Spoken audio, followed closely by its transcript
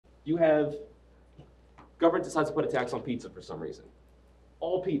You have government decides to put a tax on pizza for some reason.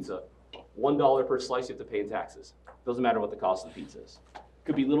 All pizza, $1 per slice you have to pay in taxes. Doesn't matter what the cost of the pizza is.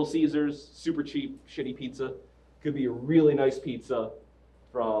 Could be Little Caesars, super cheap, shitty pizza. Could be a really nice pizza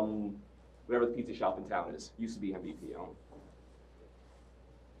from whatever the pizza shop in town is. Used to be MVP.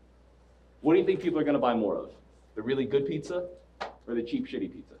 What do you think people are going to buy more of? The really good pizza or the cheap,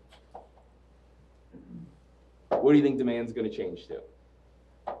 shitty pizza? What do you think demand's going to change to?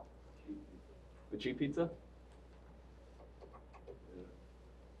 The cheap pizza?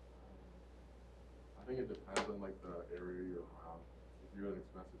 I think it depends on like the area you're around. If you're an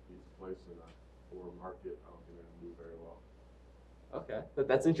expensive pizza place in a poor market, I don't think they're gonna do very well. Okay,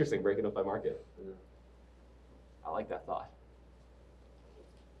 that's interesting, breaking up by market. Yeah. I like that thought.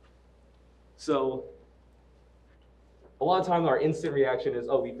 So a lot of times our instant reaction is,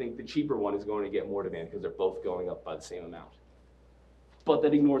 oh, we think the cheaper one is going to get more demand because they're both going up by the same amount. But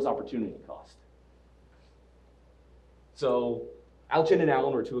that ignores opportunity cost. So Alchin and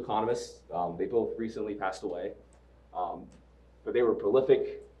Allen were two economists. They both recently passed away. But they were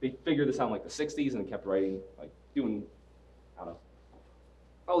prolific. They figured this out in like the 60s and kept writing, like doing, I don't know,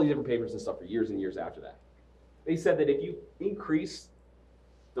 all these different papers and stuff for years and years after that. They said that if you increase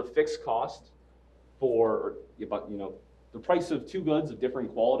the fixed cost for, the price of two goods of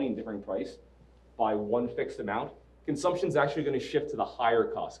different quality and different price by one fixed amount, consumption is actually going to shift to the higher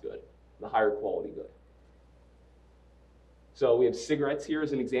cost good, the higher quality good. So we have cigarettes here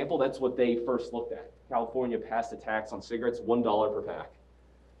as an example. That's what they first looked at. California passed a tax on cigarettes, $1 per pack,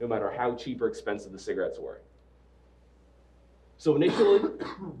 no matter how cheap or expensive the cigarettes were. So initially,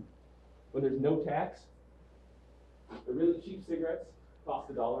 when there's no tax, the really cheap cigarettes cost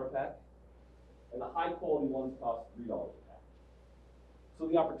 $1 a pack, and the high quality ones cost $3 a pack. So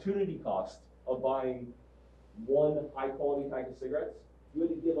the opportunity cost of buying one high quality pack of cigarettes, you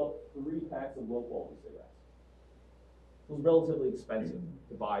had to give up 3 packs of low quality cigarettes. It was relatively expensive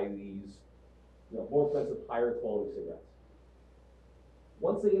to buy these, more expensive, higher quality cigarettes.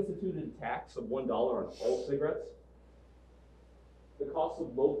 Once they instituted a tax of $1 on all cigarettes, the cost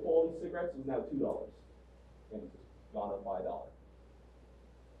of low quality cigarettes is now $2, and it's gone up by $1.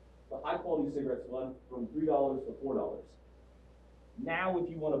 The high quality cigarettes went from $3 to $4. Now, if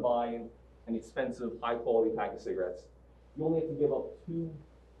you want to buy an expensive, high quality pack of cigarettes, you only have to give up 2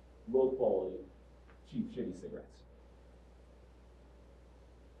 low quality, cheap, shitty cigarettes.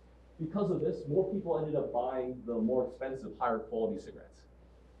 Because of this, more people ended up buying the more expensive, higher quality cigarettes.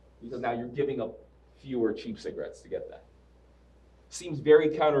 Because now you're giving up fewer cheap cigarettes to get that. Seems very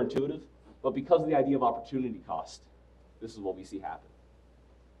counterintuitive, but because of the idea of opportunity cost, this is what we see happen.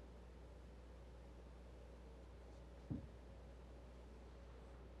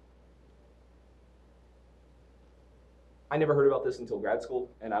 I never heard about this until grad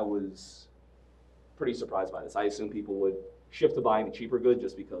school, and I was pretty surprised by this. I assumed people would shift to buying the cheaper good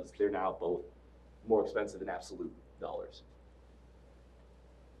just because they're now both more expensive in absolute dollars.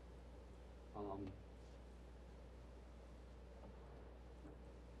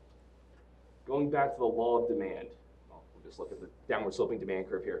 Going back to the law of demand, we'll just look at the downward sloping demand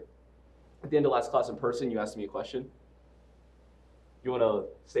curve here. At the end of last class in person, you asked me a question. You want to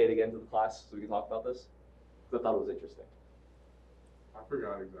say it again to the class so we can talk about this? Because I thought it was interesting. I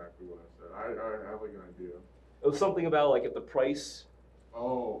forgot exactly what I said. I have like an idea. It was something about like if the price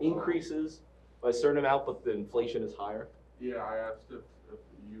increases by a certain amount, but the inflation is higher. Yeah, I asked if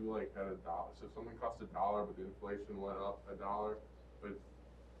you like had $1. So if something cost $1, but the inflation went up $1, but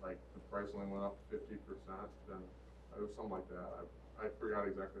like the price only went up 50%, then it was something like that. I forgot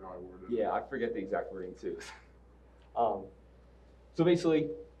exactly how I worded it. Yeah, I forget the exact wording too. So basically,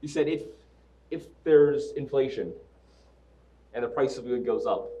 you said if there's inflation and the price of the good goes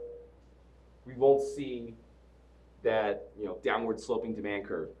up, we won't see that downward sloping demand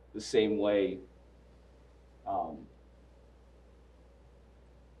curve the same way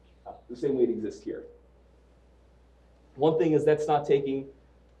it exists here. One thing is that's not taking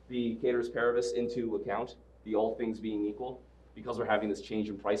the ceteris paribus into account, the all things being equal, because we're having this change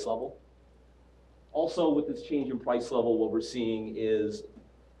in price level. Also, with this change in price level, what we're seeing is,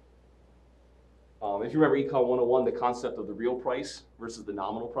 if you remember Econ 101, the concept of the real price versus the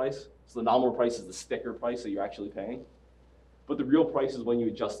nominal price. So the nominal price is the sticker price that you're actually paying. But the real price is when you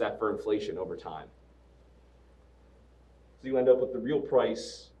adjust that for inflation over time. So you end up with the real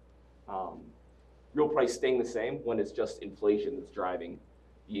price staying the same when it's just inflation that's driving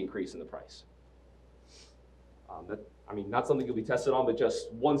the increase in the price. Not something you'll be tested on, but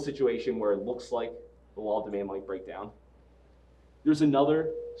just one situation where it looks like the law of demand might break down. There's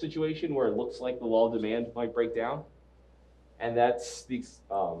another situation where it looks like the law of demand might break down, and that's the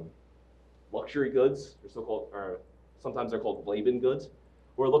luxury goods, or so-called, or sometimes they're called Laban goods,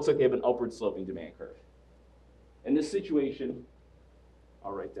 where it looks like they have an upward sloping demand curve. In this situation,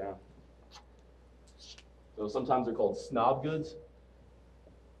 I'll write down. So sometimes they're called snob goods.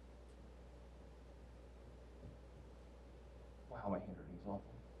 Wow, my handwriting is awful.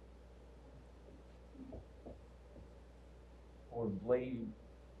 Or blade,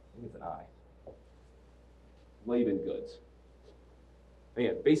 I think it's an I. Laban goods.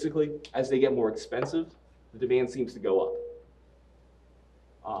 Again, basically, as they get more expensive, the demand seems to go up.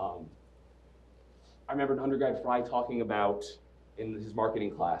 I remember an undergrad Fry talking about, in his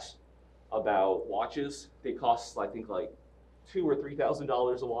marketing class, about watches. They cost, I think, like $2,000 or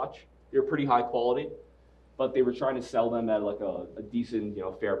 $3,000 a watch. They're pretty high quality, but they were trying to sell them at like a decent,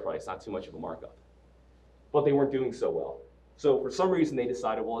 fair price, not too much of a markup. But they weren't doing so well. So for some reason, they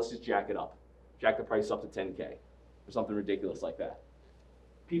decided, well, let's just jack it up. Jack the price up to 10K or something ridiculous like that.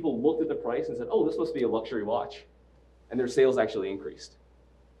 People looked at the price and said, oh, this must be a luxury watch. And their sales actually increased,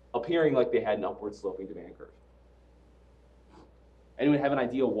 appearing like they had an upward sloping demand curve. Anyone have an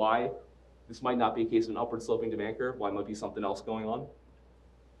idea why this might not be a case of an upward sloping demand curve? Why it might be something else going on?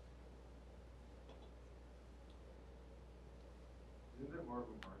 Isn't it more of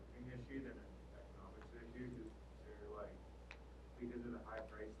a marketing issue than an economics issue? Because they're like, because of the high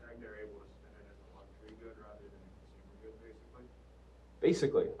price tag, they're able to spin it as a luxury good rather than a consumer good, basically.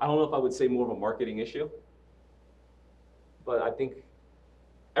 Basically, I don't know if I would say more of a marketing issue, but I think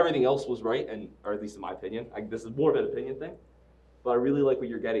everything else was right, or at least in my opinion. This is more of an opinion thing, but I really like what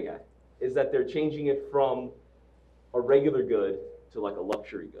you're getting at, is that they're changing it from a regular good to like a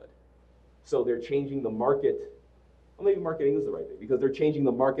luxury good. So they're changing the market. Well, maybe marketing is the right thing, because they're changing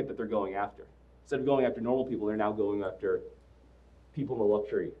the market that they're going after. Instead of going after normal people, they're now going after people in the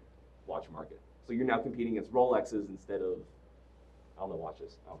luxury watch market. So you're now competing against Rolexes instead of, I don't know,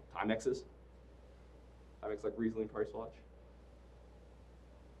 watches. Timexes. Timex, like reasonably priced watch.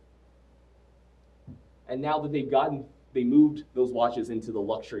 And now that they moved those watches into the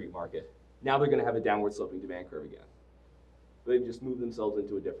luxury market, now they're going to have a downward sloping demand curve again. They've just moved themselves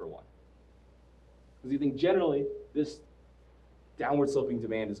into a different one. Because you think generally this downward sloping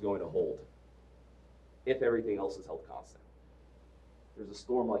demand is going to hold if everything else is held constant. There's a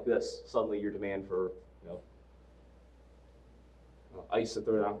storm like this, suddenly your demand for ice to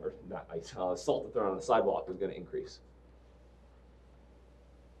throw down, or not ice, salt to throw on the sidewalk is going to increase.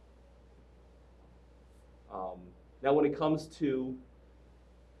 Now, when it comes to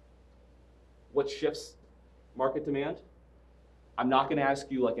what shifts market demand, I'm not going to ask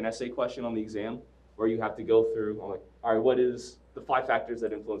you like an essay question on the exam where you have to go through, I'm like, all right, what is the 5 factors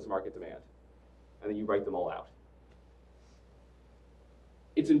that influence market demand? And then you write them all out.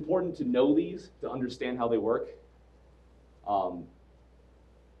 It's important to know these to understand how they work.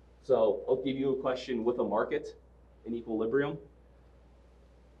 So I'll give you a question with a market in equilibrium,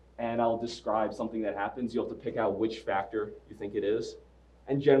 and I'll describe something that happens. You'll have to pick out which factor you think it is,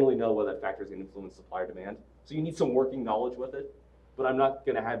 and generally know whether that factor is going to influence supply or demand. So you need some working knowledge with it, but I'm not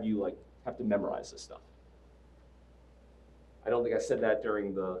going to have you have to memorize this stuff. I don't think I said that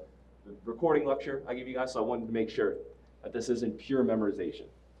during the recording lecture I gave you guys, so I wanted to make sure that this isn't pure memorization.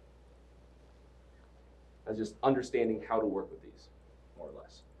 As just understanding how to work with these, more or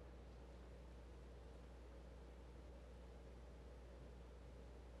less.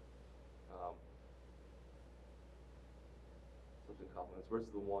 Compliments. Where's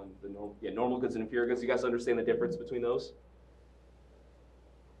the one? The normal, normal goods and inferior goods. You guys understand the difference between those?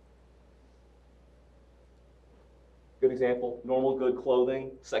 Good example: normal good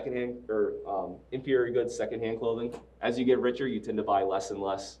clothing, secondhand, or inferior goods, secondhand clothing. As you get richer, you tend to buy less and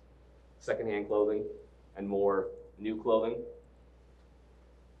less secondhand clothing and more new clothing.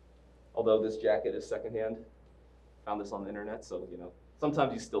 Although this jacket is secondhand, found this on the internet, so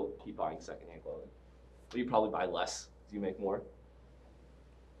sometimes you still keep buying secondhand clothing, but you probably buy less as you make more.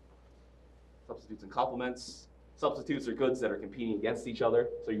 Substitutes and complements. Substitutes are goods that are competing against each other,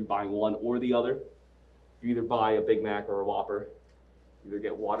 so you're buying one or the other. You either buy a Big Mac or a Whopper. You either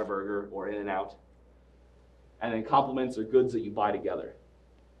get Whataburger or In-N-Out. And then complements are goods that you buy together.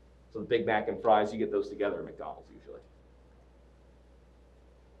 So the Big Mac and fries, you get those together at McDonald's usually.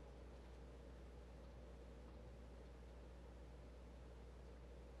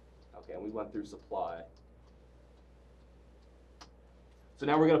 Okay, and we went through supply. So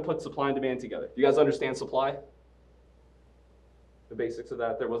now we're going to put supply and demand together. You guys understand supply? The basics of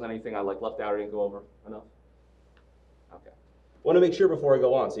that? There wasn't anything I left out or didn't go over enough? Okay. Want to make sure before I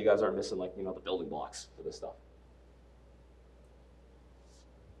go on so you guys aren't missing the building blocks for this stuff.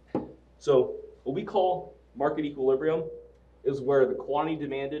 So what we call market equilibrium is where the quantity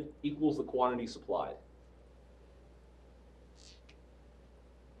demanded equals the quantity supplied.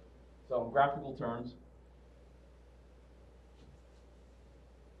 So in graphical terms,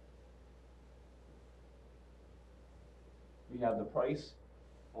 we have the price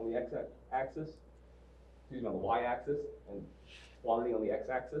on the x-axis, excuse me, on the y-axis, and quantity on the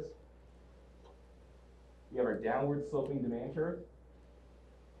x-axis. We have our downward sloping demand curve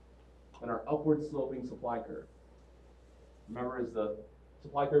and our upward sloping supply curve. Remember, as the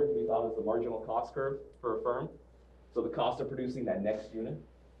supply curve can be thought as the marginal cost curve for a firm. So the cost of producing that next unit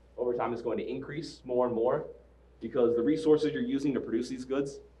over time is going to increase more and more because the resources you're using to produce these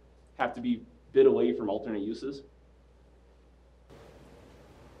goods have to be bid away from alternate uses.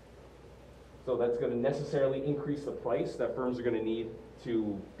 So that's going to necessarily increase the price that firms are going to need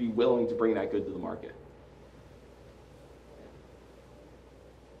to be willing to bring that good to the market.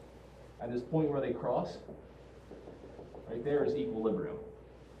 At this point where they cross, right there is equilibrium.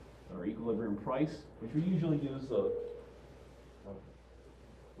 Or equilibrium price, which we usually use a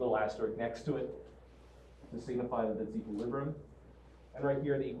little asterisk next to it to signify that it's equilibrium. And right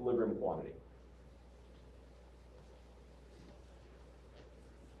here, the equilibrium quantity.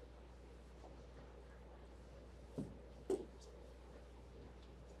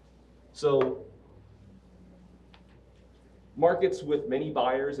 So markets with many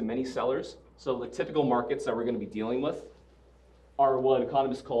buyers and many sellers. So the typical markets that we're going to be dealing with are what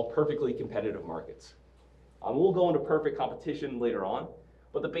economists call perfectly competitive markets. We'll go into perfect competition later on,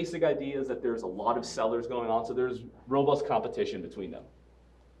 but the basic idea is that there's a lot of sellers going on, so there's robust competition between them.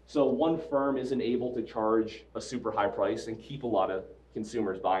 So one firm isn't able to charge a super high price and keep a lot of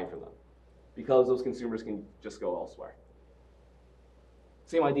consumers buying from them because those consumers can just go elsewhere.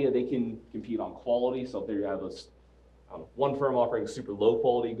 Same idea, they can compete on quality, so if they have one firm offering a super low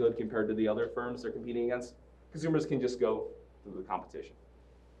quality good compared to the other firms they're competing against, consumers can just go to the competition.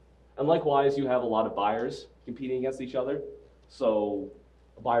 And likewise, you have a lot of buyers competing against each other, so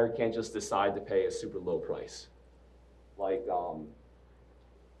a buyer can't just decide to pay a super low price. Like,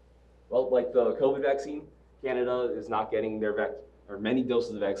 like the COVID vaccine, Canada is not getting their many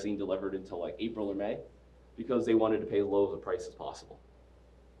doses of vaccine delivered until like April or May because they wanted to pay as low of a price as possible.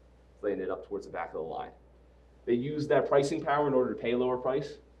 So they ended up towards the back of the line. They used that pricing power in order to pay a lower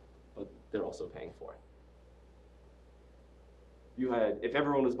price, but they're also paying for it. If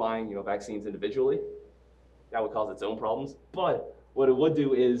everyone was buying, vaccines individually, that would cause its own problems. But what it would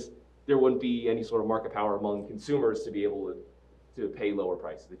do is there wouldn't be any sort of market power among consumers to be able to pay lower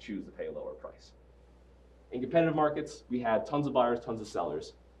prices, to choose to pay a lower price. In competitive markets, we have tons of buyers, tons of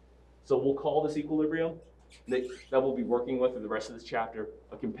sellers. So we'll call this equilibrium that we'll be working with in the rest of this chapter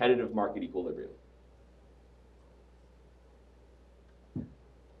a competitive market equilibrium.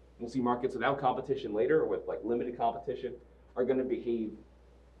 We'll see markets without competition later, or with like limited competition, are going to behave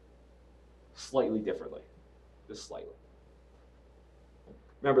slightly differently, just slightly.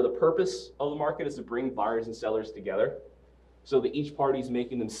 Remember, the purpose of the market is to bring buyers and sellers together so that each party is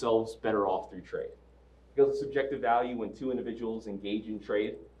making themselves better off through trade. Because of subjective value, when two individuals engage in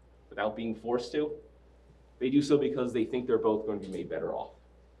trade without being forced to, they do so because they think they're both going to be made better off.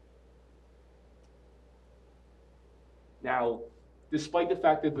 Now, despite the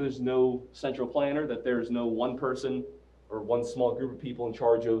fact that there's no central planner, that there's no one person or one small group of people in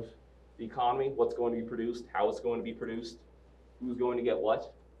charge of the economy, what's going to be produced, how it's going to be produced, who's going to get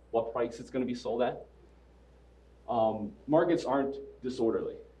what price it's going to be sold at, markets aren't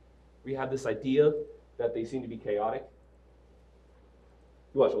disorderly. We have this idea that they seem to be chaotic.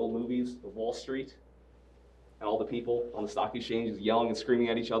 You watch old movies of Wall Street, and all the people on the stock exchange is yelling and screaming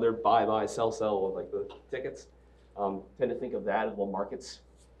at each other, buy, buy, sell, sell, like the tickets. Tend to think of that as what markets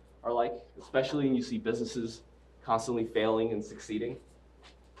are like, especially when you see businesses constantly failing and succeeding.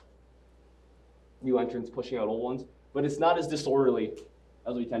 New entrants pushing out old ones, but it's not as disorderly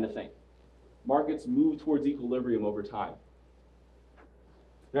as we tend to think. Markets move towards equilibrium over time.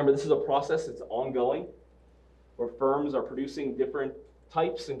 Remember, this is a process that's ongoing, where firms are producing different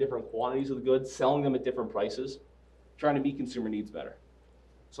types and different quantities of the goods, selling them at different prices, trying to meet consumer needs better.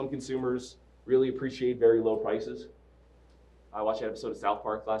 Some consumers really appreciate very low prices. I watched an episode of South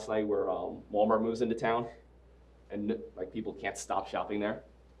Park last night where Walmart moves into town, and like people can't stop shopping there.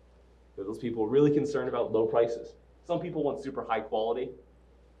 Because those people are really concerned about low prices. Some people want super high quality.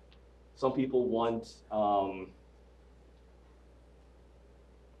 Some people want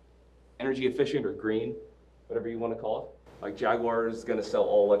energy efficient or green, whatever you want to call it. Like Jaguar is going to sell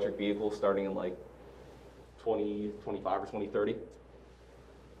all electric vehicles starting in like 2025 or 2030.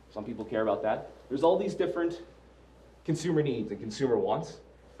 Some people care about that. There's all these different consumer needs and consumer wants.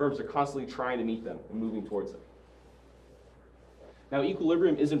 Firms are constantly trying to meet them and moving towards them. Now,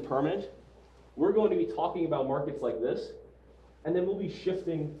 equilibrium isn't permanent. We're going to be talking about markets like this, and then we'll be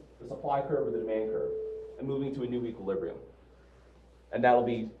shifting the supply curve or the demand curve and moving to a new equilibrium. And that'll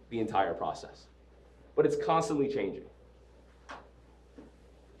be the entire process. But it's constantly changing.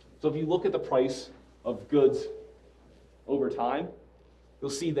 So if you look at the price of goods over time, you'll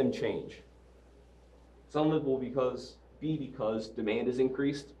see them change. Some of it will be because demand is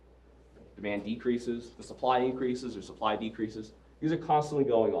increased, demand decreases, the supply increases or supply decreases. These are constantly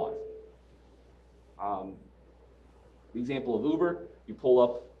going on. The example of Uber, you pull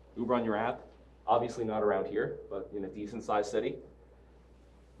up Uber on your app, obviously not around here, but in a decent sized city.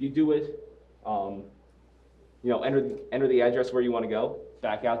 You do it, enter the address where you want to go,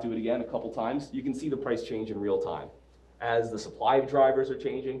 back out, do it again a couple times. You can see the price change in real time as the supply of drivers are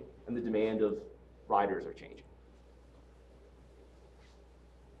changing and the demand of riders are changing.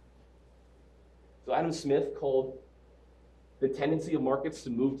 So Adam Smith called the tendency of markets to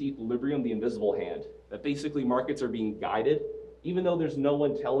move to equilibrium the invisible hand. That basically markets are being guided, even though there's no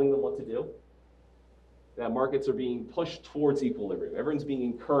one telling them what to do, that markets are being pushed towards equilibrium. Everyone's being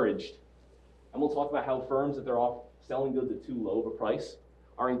encouraged. And we'll talk about how firms, if they're off selling goods at too low of a price,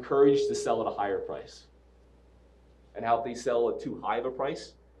 are encouraged to sell at a higher price. And how if they sell at too high of a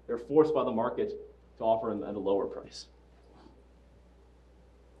price, they're forced by the market to offer them at a lower price.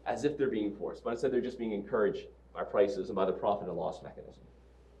 As if they're being forced, but instead they're just being encouraged by prices and by the profit and loss mechanism.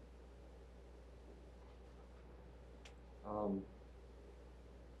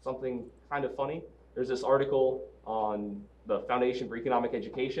 Something kind of funny, there's this article on the Foundation for Economic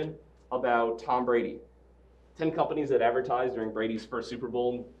Education about Tom Brady. 10 companies that advertised during Brady's first Super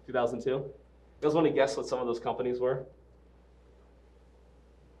Bowl in 2002. You guys want to guess what some of those companies were?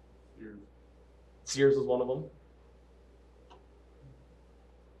 Sears. Sears was one of them.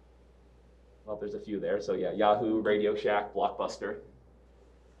 Well, there's a few there. So yeah, Yahoo, Radio Shack, Blockbuster.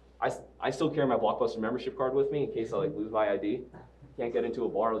 I still carry my Blockbuster membership card with me in case I lose my ID. Can't get into a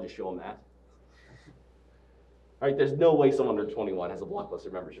bar, I'll just show them that. All right, there's no way someone under 21 has a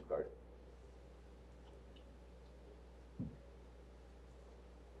Blockbuster membership card.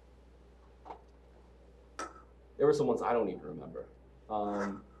 There were some ones I don't even remember.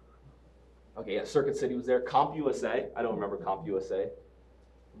 Okay, yeah, Circuit City was there. CompUSA, I don't remember CompUSA.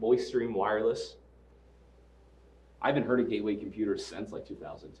 VoiceStream Wireless. I haven't heard of Gateway Computers since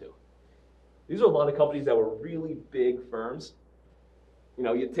 2002. These are a lot of companies that were really big firms. You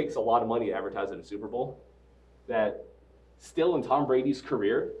know, it takes a lot of money to advertise at a Super Bowl that still in Tom Brady's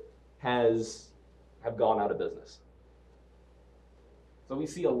career have gone out of business. So we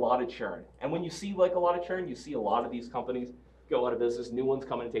see a lot of churn. And when you see a lot of churn, you see a lot of these companies go out of business, new ones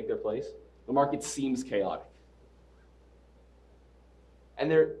come in and take their place. The market seems chaotic. And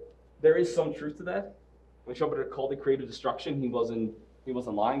there is some truth to that. When Schumpeter called it creative destruction, he wasn't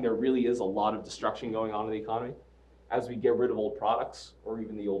lying. There really is a lot of destruction going on in the economy as we get rid of old products or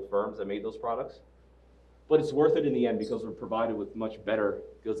even the old firms that made those products. But it's worth it in the end because we're provided with much better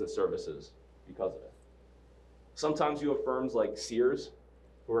goods and services because of it. Sometimes you have firms like Sears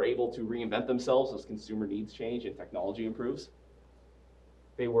who are able to reinvent themselves as consumer needs change and technology improves.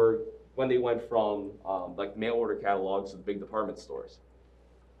 When they went from mail order catalogs to the big department stores.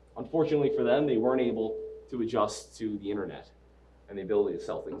 Unfortunately for them, they weren't able to adjust to the internet and the ability to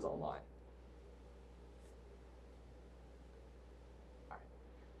sell things online.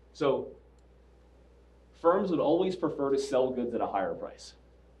 So firms would always prefer to sell goods at a higher price.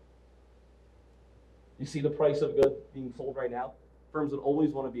 You see the price of a good being sold right now? Firms would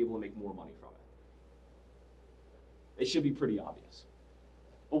always want to be able to make more money from it. It should be pretty obvious.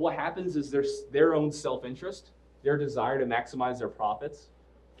 But what happens is their own self-interest, their desire to maximize their profits,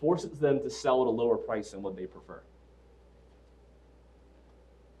 forces them to sell at a lower price than what they prefer.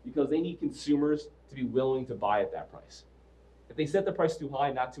 Because they need consumers to be willing to buy at that price. If they set the price too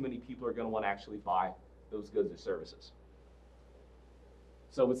high, not too many people are going to want to actually buy those goods or services.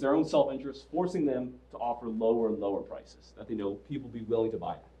 So it's their own self-interest forcing them to offer lower and lower prices that they know people will be willing to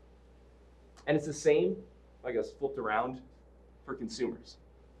buy at. And it's the same, I guess, flipped around for consumers.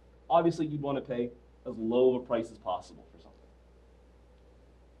 Obviously, you'd want to pay as low of a price as possible for something.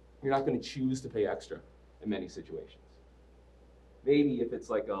 You're not going to choose to pay extra in many situations. Maybe if it's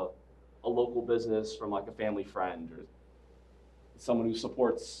like a local business from like a family friend or someone who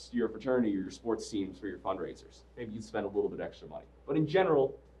supports your fraternity or your sports teams for your fundraisers. Maybe you'd spend a little bit extra money. But in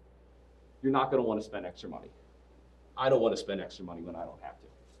general, you're not going to want to spend extra money. I don't want to spend extra money when I don't have to.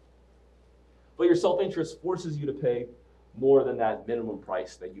 But your self-interest forces you to pay more than that minimum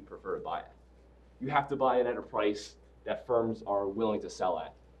price that you prefer to buy at. You have to buy it at a price that firms are willing to sell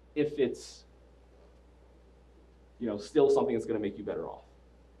at. If still something that's going to make you better off.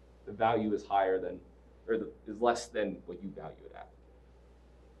 The value is higher than, is less than what you value it at.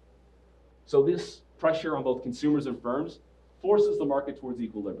 So this pressure on both consumers and firms forces the market towards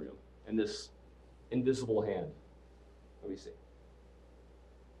equilibrium in this invisible hand. Let me see.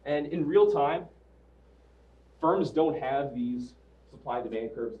 And in real time, firms don't have these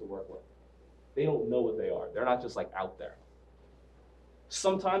supply-demand curves to work with. They don't know what they are. They're not just like out there.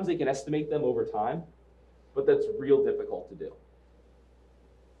 Sometimes they can estimate them over time, but that's real difficult to do.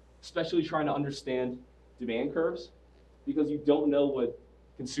 Especially trying to understand demand curves, because you don't know what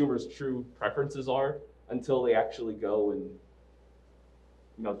consumers' true preferences are until they actually go and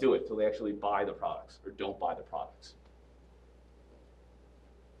do it, until they actually buy the products or don't buy the products.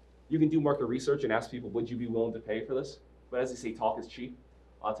 You can do market research and ask people, would you be willing to pay for this? But as they say, talk is cheap.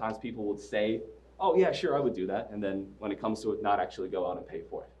 A lot of times people would say, oh yeah, sure, I would do that. And then when it comes to it, not actually go out and pay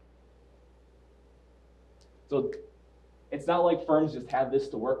for it. So it's not like firms just have this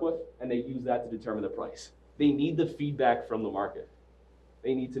to work with and they use that to determine the price. They need the feedback from the market.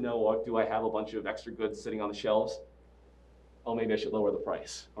 They need to know, oh, do I have a bunch of extra goods sitting on the shelves? Oh, maybe I should lower the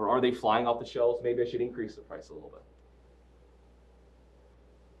price. Or are they flying off the shelves? Maybe I should increase the price a little bit.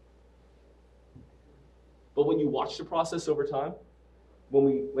 But when you watch the process over time, when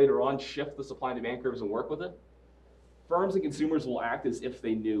we later on shift the supply and demand curves and work with it, firms and consumers will act as if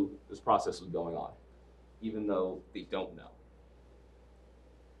they knew this process was going on, even though they don't know.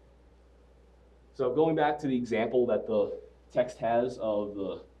 So going back to the example that the text has of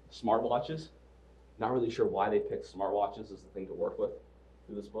the smartwatches, not really sure why they picked smartwatches as the thing to work with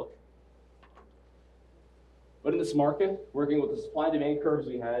through this book. But in this market, working with the supply and demand curves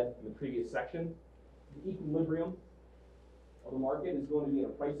we had in the previous section, the equilibrium of the market is going to be at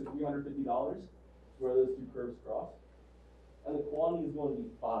a price of $350, where those two curves cross. And the quantity is going to be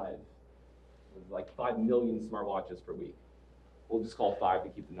 5. It's like 5 million smartwatches per week. We'll just call 5 to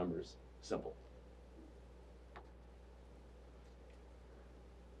keep the numbers simple.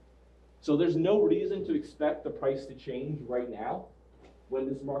 So there's no reason to expect the price to change right now when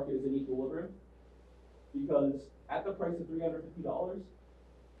this market is in equilibrium, because at the price of $350,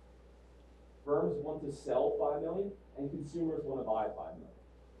 firms want to sell 5 million and consumers want to buy 5 million.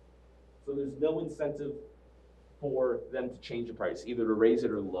 So there's no incentive for them to change the price, either to raise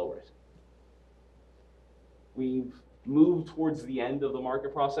it or lower it. We've moved towards the end of the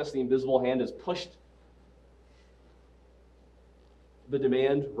market process. The invisible hand has pushed the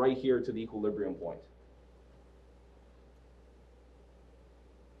demand right here to the equilibrium point.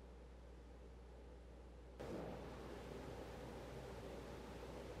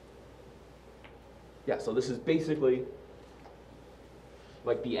 Yeah, so this is basically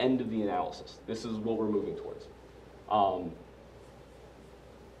like the end of the analysis. This is what we're moving towards.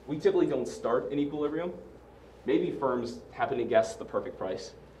 We typically don't start in equilibrium. Maybe firms happen to guess the perfect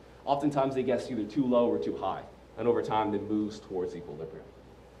price. Oftentimes they guess either too low or too high, and over time it moves towards equilibrium.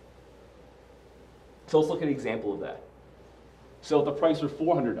 So let's look at an example of that. So if the price was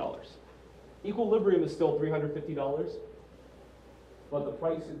 $400, equilibrium is still $350, but the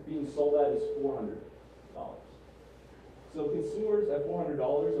price it's being sold at is $400. So consumers at $400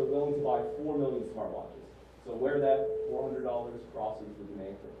 are willing to buy 4 million smartwatches. So where that $400 crosses the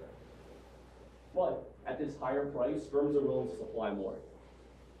demand curve there. But at this higher price, firms are willing to supply more.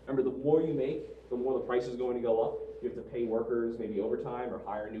 Remember, the more you make, the more the price is going to go up. You have to pay workers maybe overtime or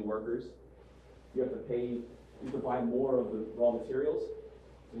hire new workers. You have to buy more of the raw materials.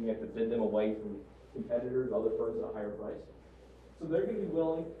 So you have to bid them away from competitors, other firms at a higher price. So they're going to be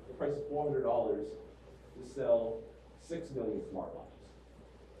willing, the price of $400, to sell 6 million smartwatches.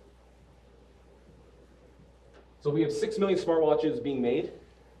 So we have 6 million smartwatches being made,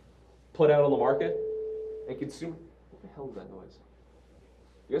 put out on the market, and consumer. What the hell is that noise?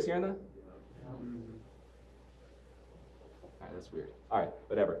 You guys hearing that? All right, that's weird. All right,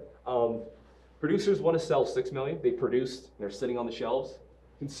 whatever. Producers want to sell 6 million. They produced, and they're sitting on the shelves.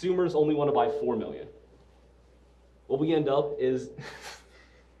 Consumers only want to buy 4 million. What we end up is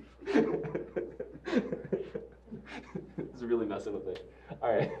this is really messing with me.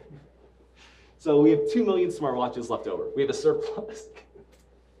 All right. So we have 2 million smartwatches left over. We have a surplus.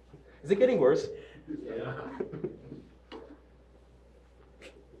 Is it getting worse? Yeah.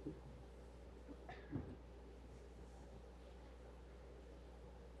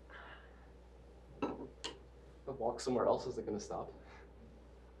 If I walk somewhere else, is it going to stop?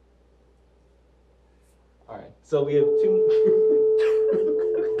 All right. So we have 2.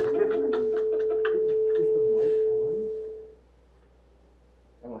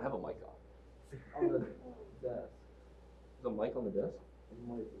 I don't have a mic on. On the desk. Is a mic on the desk? It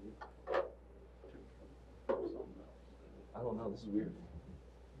might be. This is weird.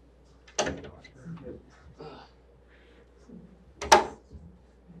 I have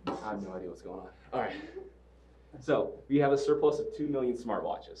no idea what's going on. All right. So we have a surplus of 2 million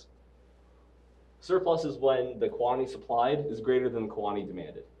smartwatches. Surplus is when the quantity supplied is greater than the quantity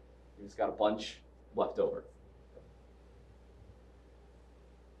demanded. You just got a bunch left over.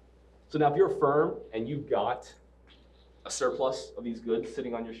 So now if you're a firm and you've got a surplus of these goods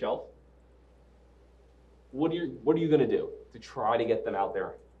sitting on your shelf, what are you going to do to try to get them out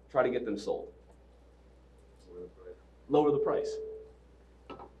there, try to get them sold? Lower the price.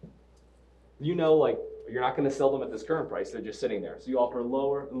 You know, like, you're not going to sell them at this current price, they're just sitting there. So you offer a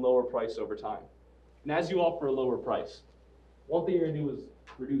lower and lower price over time. And as you offer a lower price, one thing you're going to do is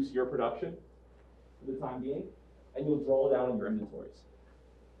reduce your production for the time being, and you'll draw down on your inventories.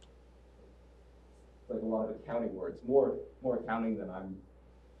 It's like a lot of accounting words, more accounting than I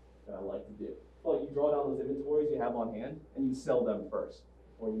like to do. But you draw down those inventories you have on hand, and you sell them first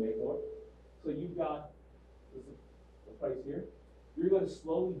before you make more. So you've got the price here. You're going to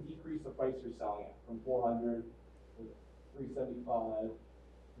slowly decrease the price you're selling at from 400 to 375,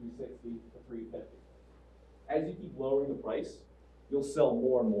 360 to 350. As you keep lowering the price, you'll sell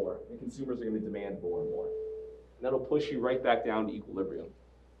more and more, and consumers are going to demand more and more. And that'll push you right back down to equilibrium.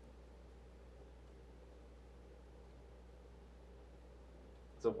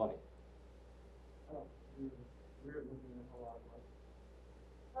 So funny. Oh, we're looking at a lot of like.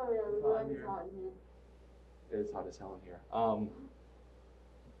 Oh yeah, we like it's hot in here. It's hot as hell in here.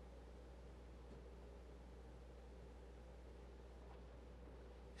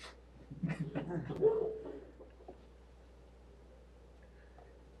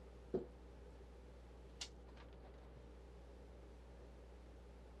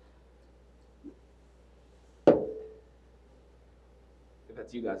 If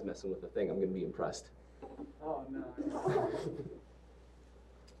that's you guys messing with the thing, I'm going to be impressed. Oh no.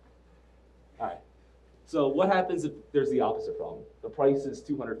 All right. So what happens if there's the opposite problem? The price is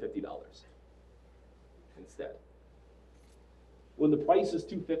 $250 instead. When the price is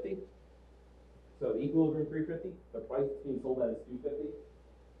 $250, so the equilibrium 350, the price being sold at is $250,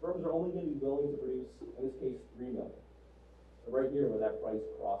 firms are only going to be willing to produce, in this case, 3 million. So right here where that price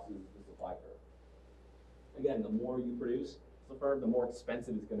crosses the supply curve. Again, the more you produce as a firm, the more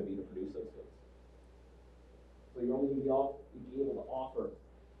expensive it's going to be to produce those goods. So you're only going to be able to offer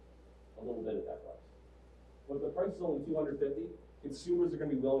a little bit at that price. But if the price is only $250, consumers are going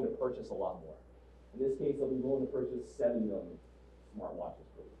to be willing to purchase a lot more. In this case, they'll be willing to purchase 7 million smartwatches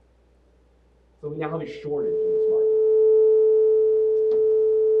per week. So we now have a shortage in this market.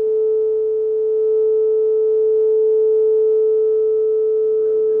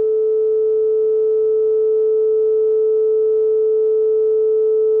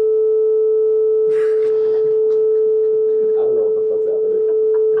 I don't know what the fuck's happening.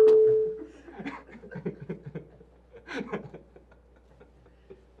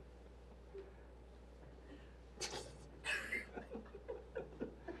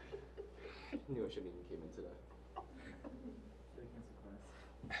 I knew I shouldn't even came in today.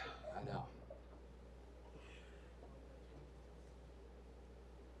 I know.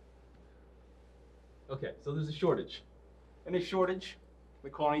 Okay, so there's a shortage. And this shortage, the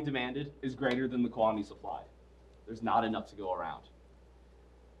quantity demanded is greater than the quantity supplied. There's not enough to go around.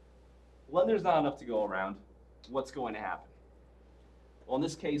 When there's not enough to go around, what's going to happen? Well, in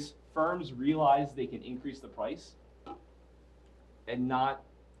this case, firms realize they can increase the price and not,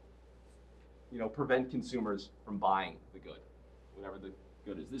 prevent consumers from buying the good, whatever the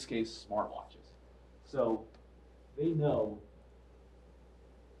good is. In this case, smartwatches. So they know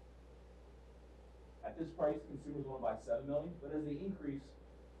at this price, consumers want to buy 7 million, but as they increase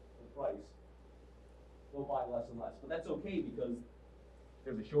the price, they'll buy less and less. But that's okay because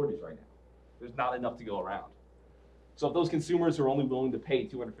there's a shortage right now. There's not enough to go around. So if those consumers are only willing to pay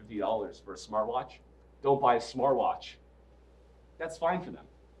 $250 for a smartwatch, don't buy a smartwatch, that's fine for them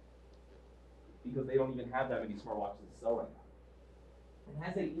because they don't even have that many smartwatches to sell right now. And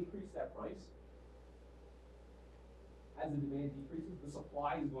as they increase that price, as the demand decreases, the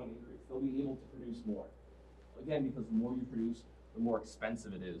supply is going to increase. They'll be able to produce more. Again, because the more you produce, the more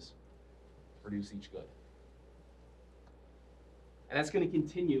expensive it is to produce each good. And that's going to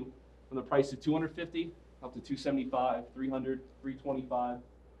continue from the price of 250 up to 275, 300, 325,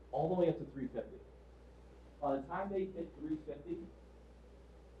 all the way up to 350. By the time they hit 350,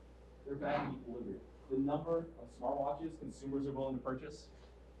 they're back in equilibrium. The number of smartwatches consumers are willing to purchase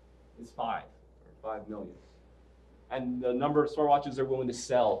is 5 million. And the number of smartwatches they're willing to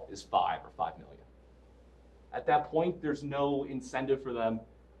sell is 5 million. At that point, there's no incentive for them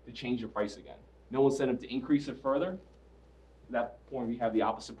to change the price again. No incentive to increase it further, that point we have the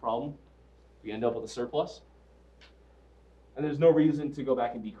opposite problem. We end up with a surplus. And there's no reason to go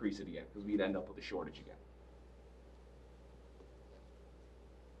back and decrease it again, because we'd end up with a shortage again.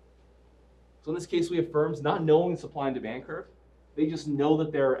 So in this case, we have firms not knowing the supply and demand curve. They just know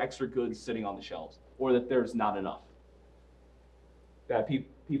that there are extra goods sitting on the shelves, or that there's not enough. That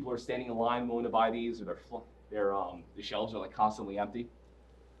people are standing in line willing to buy these, or the shelves are like constantly empty.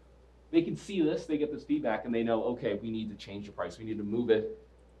 They can see this, they get this feedback, and they know, okay, we need to change the price. We need to move it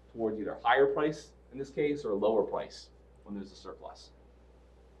towards either a higher price in this case, or a lower price when there's a surplus.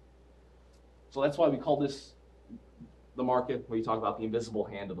 So that's why we call this the market, when you talk about the invisible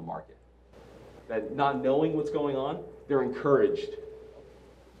hand of the market. That not knowing what's going on, they're encouraged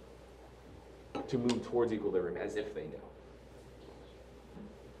to move towards equilibrium as if they know.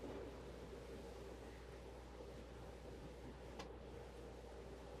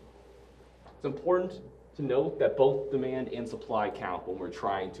 It's important to note that both demand and supply count when we're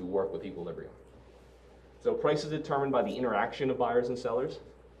trying to work with equilibrium. So price is determined by the interaction of buyers and sellers.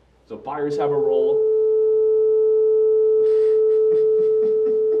 So buyers have a role.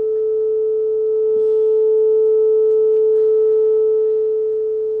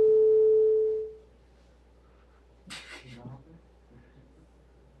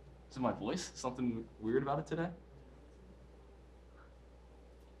 Is it my voice? Something weird about it today?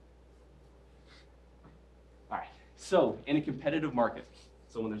 All right, so in a competitive market,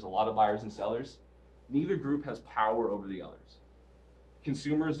 so when there's a lot of buyers and sellers, neither group has power over the others.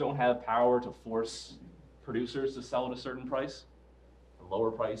 Consumers don't have power to force producers to sell at a certain price, a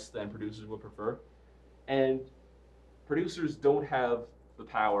lower price than producers would prefer. And producers don't have the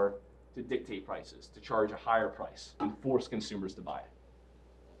power to dictate prices, to charge a higher price and force consumers to buy it.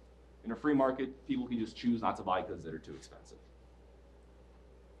 In a free market, people can just choose not to buy goods that are too expensive.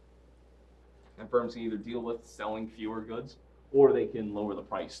 And firms can either deal with selling fewer goods, or they can lower the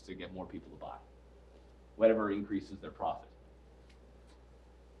price to get more people to buy, whatever increases their profit.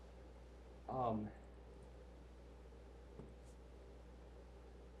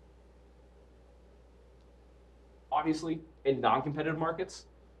 Obviously, in non-competitive markets,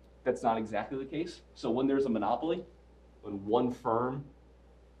 that's not exactly the case. So when there's a monopoly, when one firm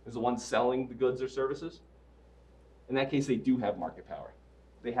is the one selling the goods or services, in that case, they do have market power.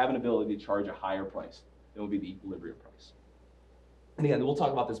 They have an ability to charge a higher price than would be the equilibrium price. And again, we'll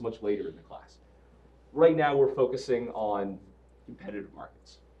talk about this much later in the class. Right now, we're focusing on competitive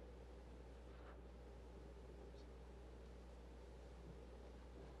markets.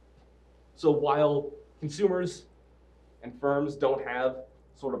 So while consumers and firms don't have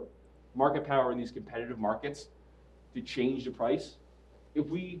sort of market power in these competitive markets to change the price, if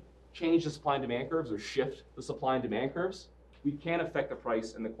we change the supply and demand curves or shift the supply and demand curves, we can affect the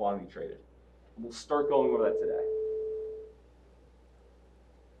price and the quantity traded. And we'll start going over that today.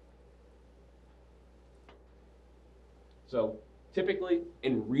 So typically,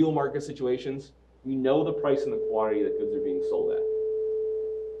 in real market situations, we know the price and the quantity that goods are being sold at.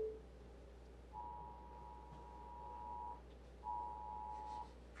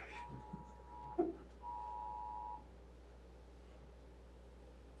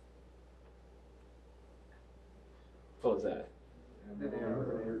 What was that?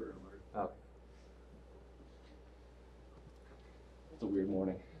 Oh. It's a weird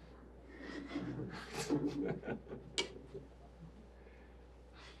morning.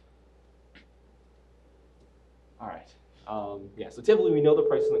 All right. Yeah, so typically we know the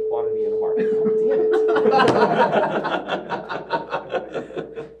price and the quantity in the market. Oh, damn it.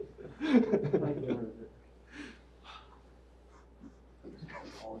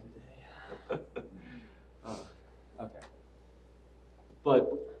 Okay.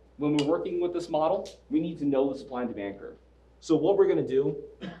 But when we're working with this model, we need to know the supply and demand curve. So what we're going to do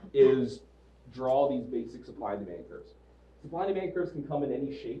is draw these basic supply and demand curves. Supply and demand curves can come in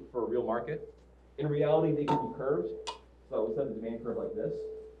any shape for a real market. In reality, they can be curved. So instead of a demand curve like this,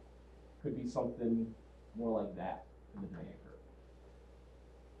 could be something more like that in the demand curve.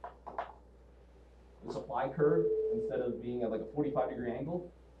 The supply curve, instead of being at like a 45-degree angle,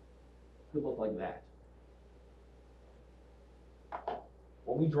 could look like that.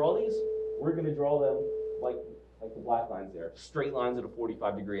 When we draw these, we're going to draw them like the black lines there, straight lines at a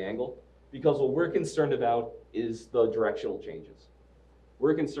 45-degree angle, because what we're concerned about is the directional changes.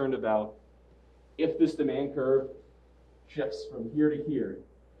 We're concerned about if this demand curve shifts from here to here,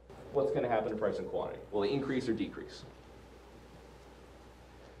 what's going to happen to price and quantity? Will it increase or decrease?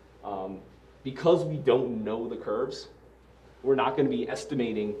 Because we don't know the curves, we're not going to be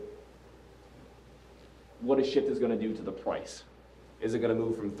estimating what a shift is going to do to the price. Is it going to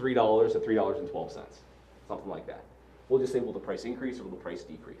move from $3 to $3.12? Something like that. We'll just say, will the price increase or will the price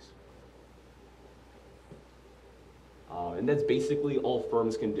decrease? And that's basically all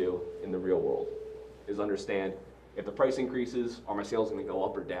firms can do in the real world, is understand if the price increases, are my sales going to go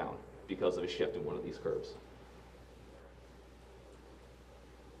up or down because of a shift in one of these curves?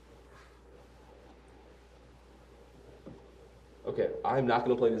 Okay, I'm not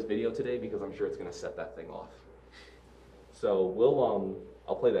going to play this video today because I'm sure it's going to set that thing off. So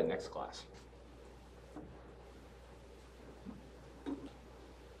I'll play that next class.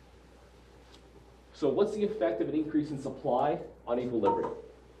 So what's the effect of an increase in supply on equilibrium?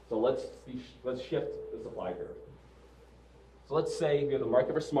 So let's shift the supply curve. So let's say we have the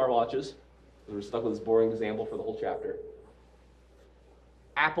market for smartwatches. We're stuck with this boring example for the whole chapter.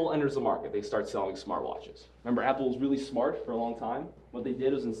 Apple enters the market. They start selling smartwatches. Remember, Apple was really smart for a long time. What they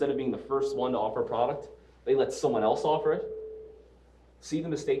did was instead of being the first one to offer a product, they let someone else offer it, see the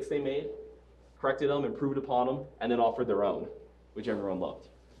mistakes they made, corrected them, improved upon them, and then offered their own, which everyone loved.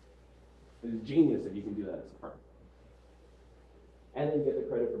 It's genius if you can do that as a firm. And then get the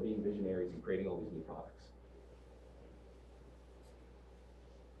credit for being visionaries and creating all these new products.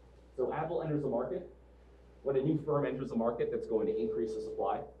 So Apple enters the market. When a new firm enters the market that's going to increase the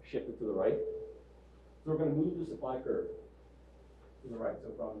supply, shift it to the right. So we're going to move the supply curve to the right. So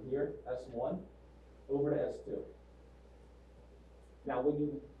from here, S1, over to S2. Now, when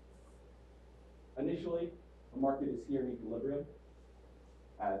you initially, the market is here in equilibrium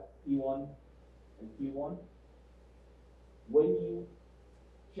at P1 and Q1. When you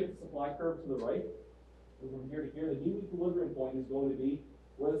shift the supply curve to the right, from here to here, the new equilibrium point is going to be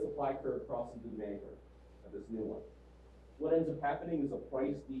where the supply curve crosses the demand curve at this new one. What ends up happening is the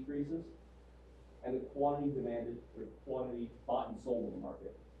price decreases and the quantity demanded, or quantity bought and sold in the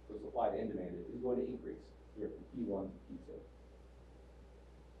market, so supplied and demanded, is going to increase here from P1 to P2.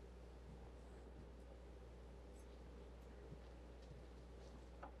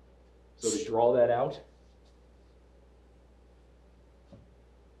 So to draw that out,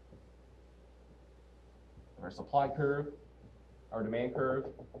 our supply curve, our demand curve,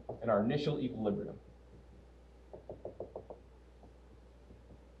 and our initial equilibrium.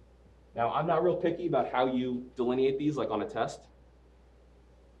 Now, I'm not real picky about how you delineate these, like on a test.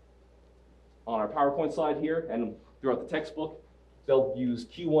 On our PowerPoint slide here, and throughout the textbook, they'll use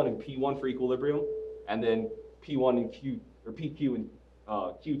Q1 and P1 for equilibrium, and then P1 and PQ and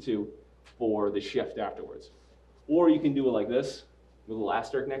Q2 for the shift afterwards. Or you can do it like this, with a little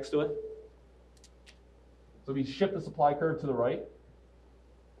asterisk next to it. So we shift the supply curve to the right.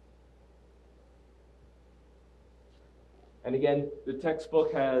 And again, the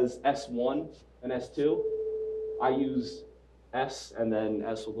textbook has S1 and S2. I use S and then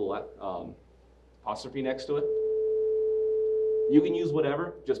S with a little apostrophe next to it. You can use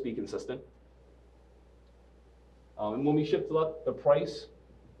whatever, just be consistent. And when we shift the price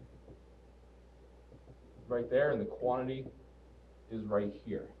right there, and the quantity is right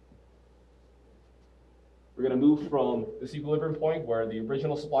here. We're going to move from this equilibrium point where the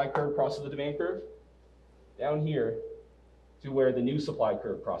original supply curve crosses the demand curve, down here to where the new supply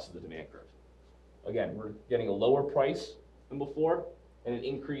curve crosses the demand curve. Again, we're getting a lower price than before and an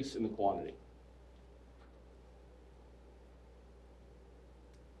increase in the quantity.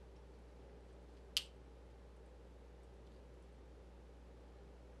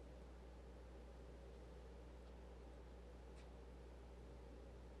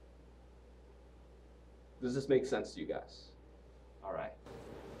 Does this make sense to you guys? All right.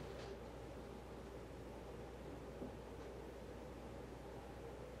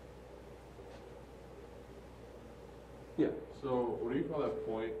 Yeah. So what do you call that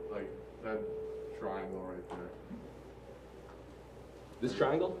point, like that triangle right there? This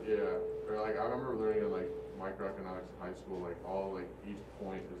triangle? Yeah, or like I remember learning in like microeconomics in high school, like all like each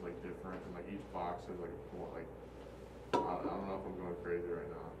point is like different, and like each box is like a point. Like I don't know if I'm going crazy right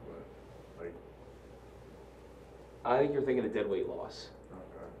now, but like. I think you're thinking of deadweight loss.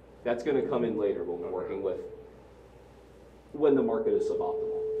 Okay. That's going to come in later when we're working with when the market is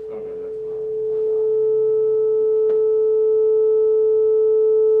suboptimal.